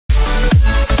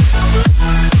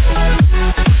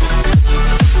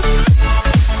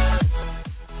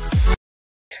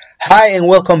Hi and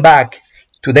welcome back.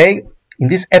 Today, in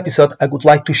this episode, I would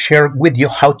like to share with you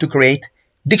how to create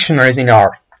dictionaries in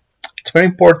R. It's very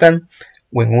important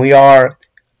when we are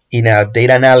in a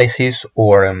data analysis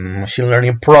or a machine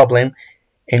learning problem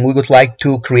and we would like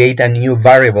to create a new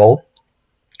variable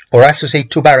or associate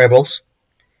two variables,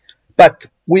 but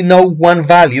we know one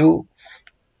value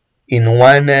in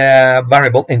one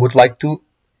variable and would like to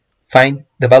find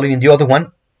the value in the other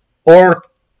one, or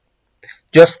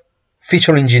just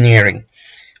feature engineering.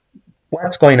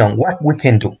 What's going on? What we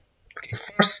can do? Okay,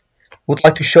 first, would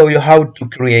like to show you how to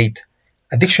create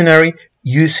a dictionary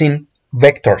using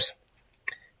vectors.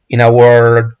 In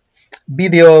our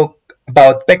video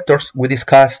about vectors, we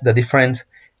discussed the different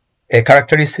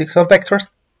characteristics of vectors.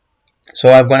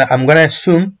 So I'm gonna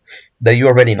assume that you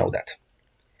already know that.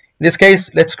 In this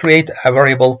case, let's create a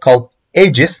variable called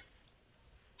ages,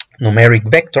 numeric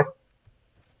vector.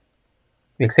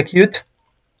 We execute,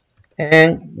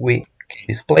 and we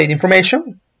display the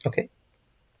information. Okay.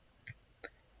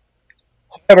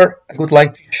 However, I would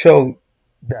like to show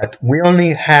that we only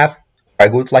have, I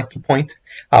would like to point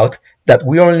out that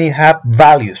we only have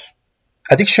values.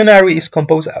 A dictionary is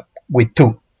composed with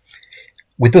two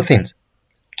things,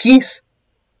 keys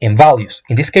and values.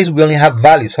 In this case, we only have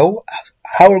values. So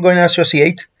how we're going to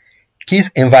associate keys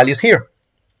and values here?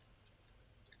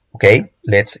 Okay,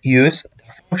 let's use the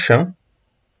function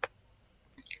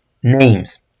name.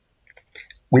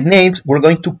 With names, we're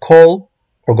going to call,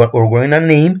 or we're going to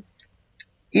name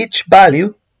each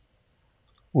value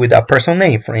with a person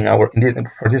name for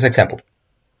this example.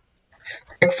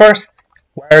 Check first,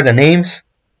 what are the names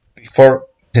before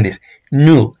using this?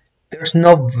 Null. There's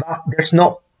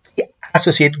no key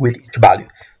associated with each value.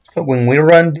 So when we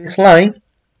run this line,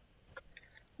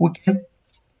 we can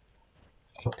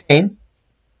obtain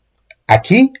a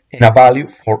key and a value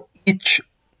for each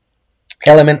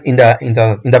element in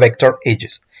the vector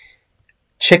ages.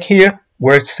 Check here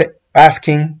where it's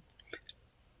asking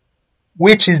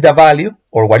which is the value,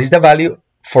 or what is the value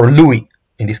for Louis.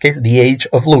 In this case, the age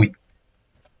of Louis,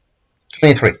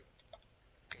 23.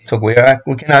 So we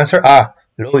can answer,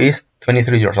 Louis is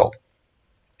 23 years old.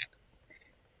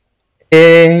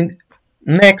 And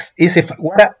next is if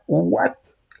what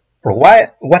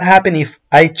happened if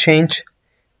I change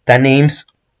the name's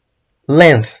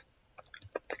length.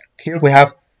 Here we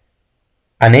have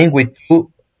a name with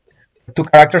two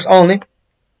characters only.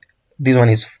 This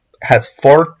one has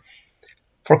four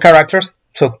characters,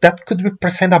 so that could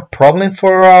present a problem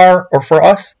for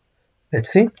us.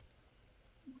 Let's see.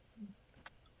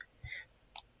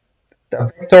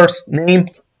 The vector's name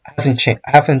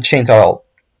haven't changed at all.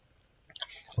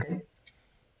 Okay.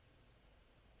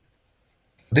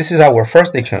 This is our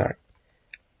first dictionary.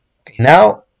 Okay,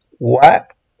 now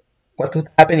what would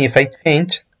happen if I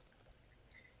change?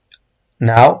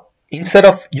 Now, instead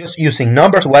of just using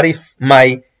numbers, what if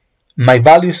my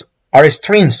values are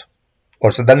strings? Or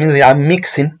so that means that I'm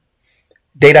mixing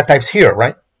data types here,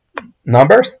 right?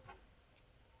 Numbers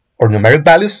or numeric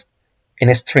values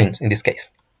and strings in this case.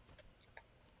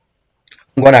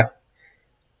 I'm gonna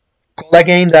call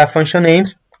again the function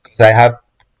names because I have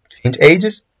changed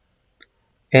ages,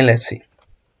 and let's see.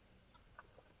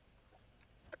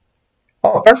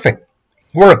 Oh, perfect,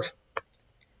 it works.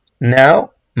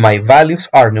 Now my values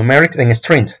are numerics and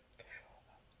strings.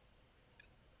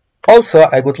 Also,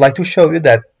 I would like to show you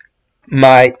that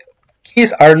my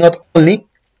keys are not only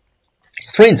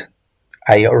strings.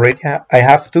 I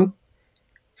have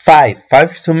five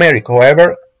is numeric.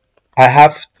 However, I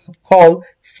have to call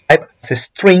 5 as a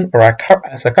string or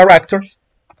as a character,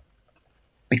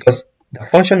 because the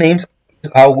function names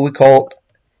is how we call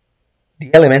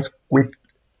the elements with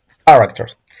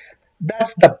characters.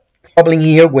 That's the problem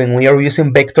here when we are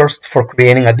using vectors for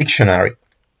creating a dictionary.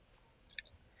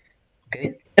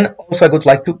 Okay, and also I would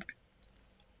like to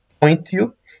point to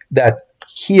you that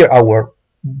here our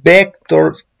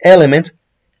vector elements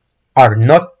are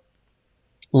not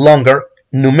longer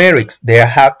numerics. They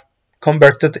have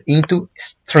converted into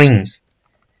strings.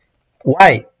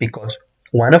 Why? Because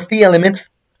one of the elements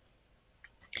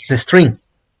is a string,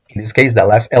 in this case the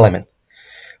last element.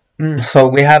 So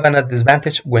we have an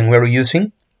advantage when we're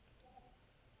using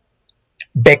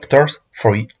vectors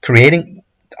for creating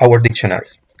our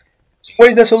dictionaries. So what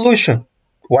is the solution?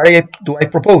 What do I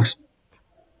propose?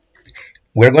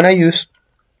 We're going to use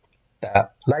the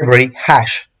library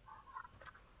hash.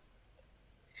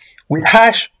 With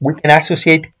hash, we can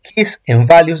associate keys and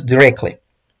values directly.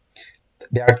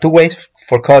 There are two ways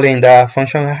for calling the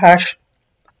function hash.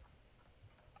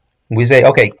 We say,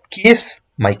 okay, keys,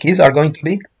 my keys are going to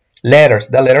be letters,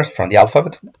 the letters from the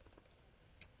alphabet.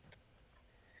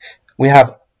 We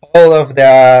have all of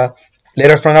the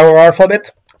letters from our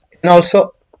alphabet, and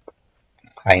also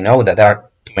I know that there are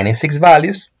 26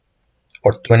 values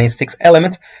or 26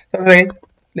 elements. So okay,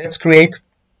 let's create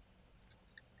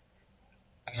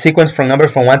a sequence from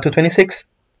numbers from 1 to 26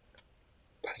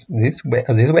 in this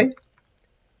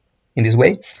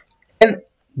way, and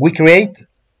we create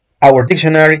our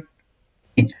dictionary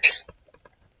each.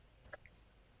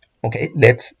 Okay,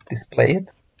 let's display it.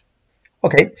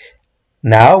 Okay,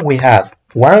 now we have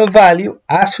one value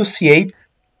associated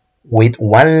with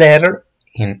one letter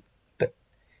in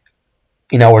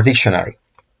our dictionary.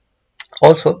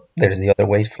 Also, there's the other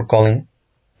way for calling.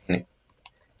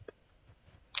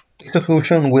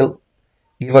 Execution will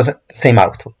give us the same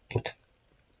output.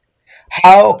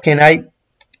 How can I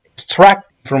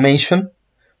extract information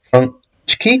from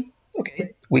each key?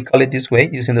 Okay, we call it this way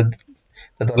using the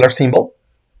dollar symbol.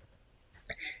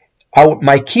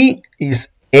 My key is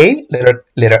A,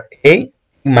 letter A.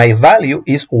 My value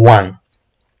is 1.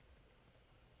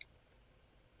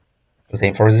 The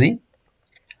same for Z.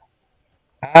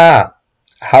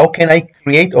 How can I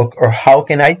create or how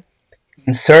can I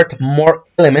insert more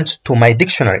elements to my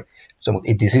dictionary? So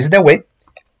this is the way.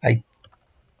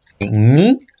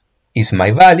 Me is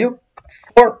my value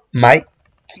for my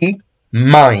key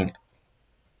mine.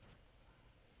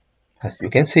 As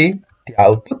you can see, the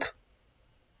output.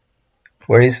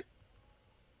 Where is?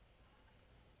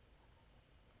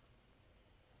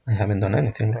 I haven't done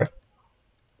anything right.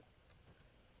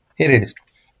 Here it is.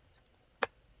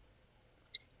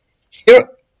 Here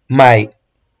my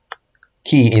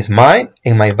key is mine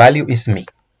and my value is me.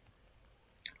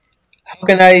 How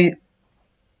can I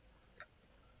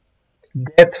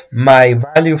get my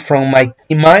value from my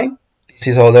key mine? This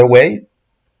is other way,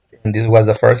 and this was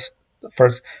the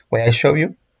first way I showed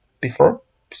you before.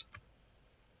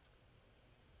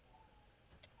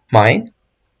 Mine.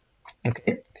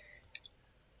 Okay.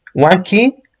 One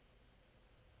key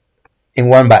and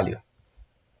one value.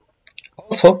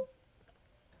 Also,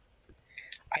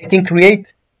 I can create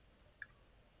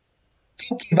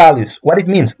two key values. What it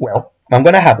means? Well, I'm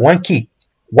going to have one key.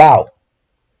 Wow.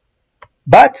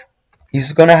 But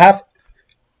it's going to have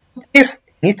two keys.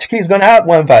 Each key is going to have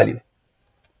one value.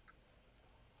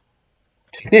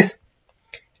 Check this.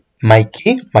 My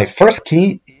key, my first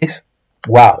key is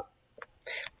wow.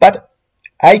 But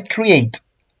I create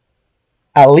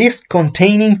a list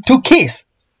containing two keys.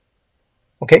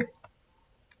 Okay?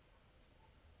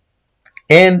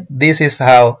 And this is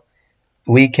how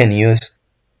we can use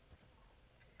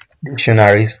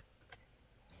dictionaries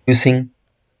using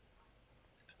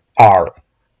R.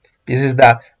 This is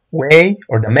the way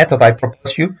or the method I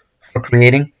propose you for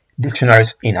creating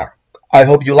dictionaries in R. I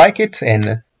hope you like it,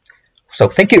 and so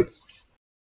thank you.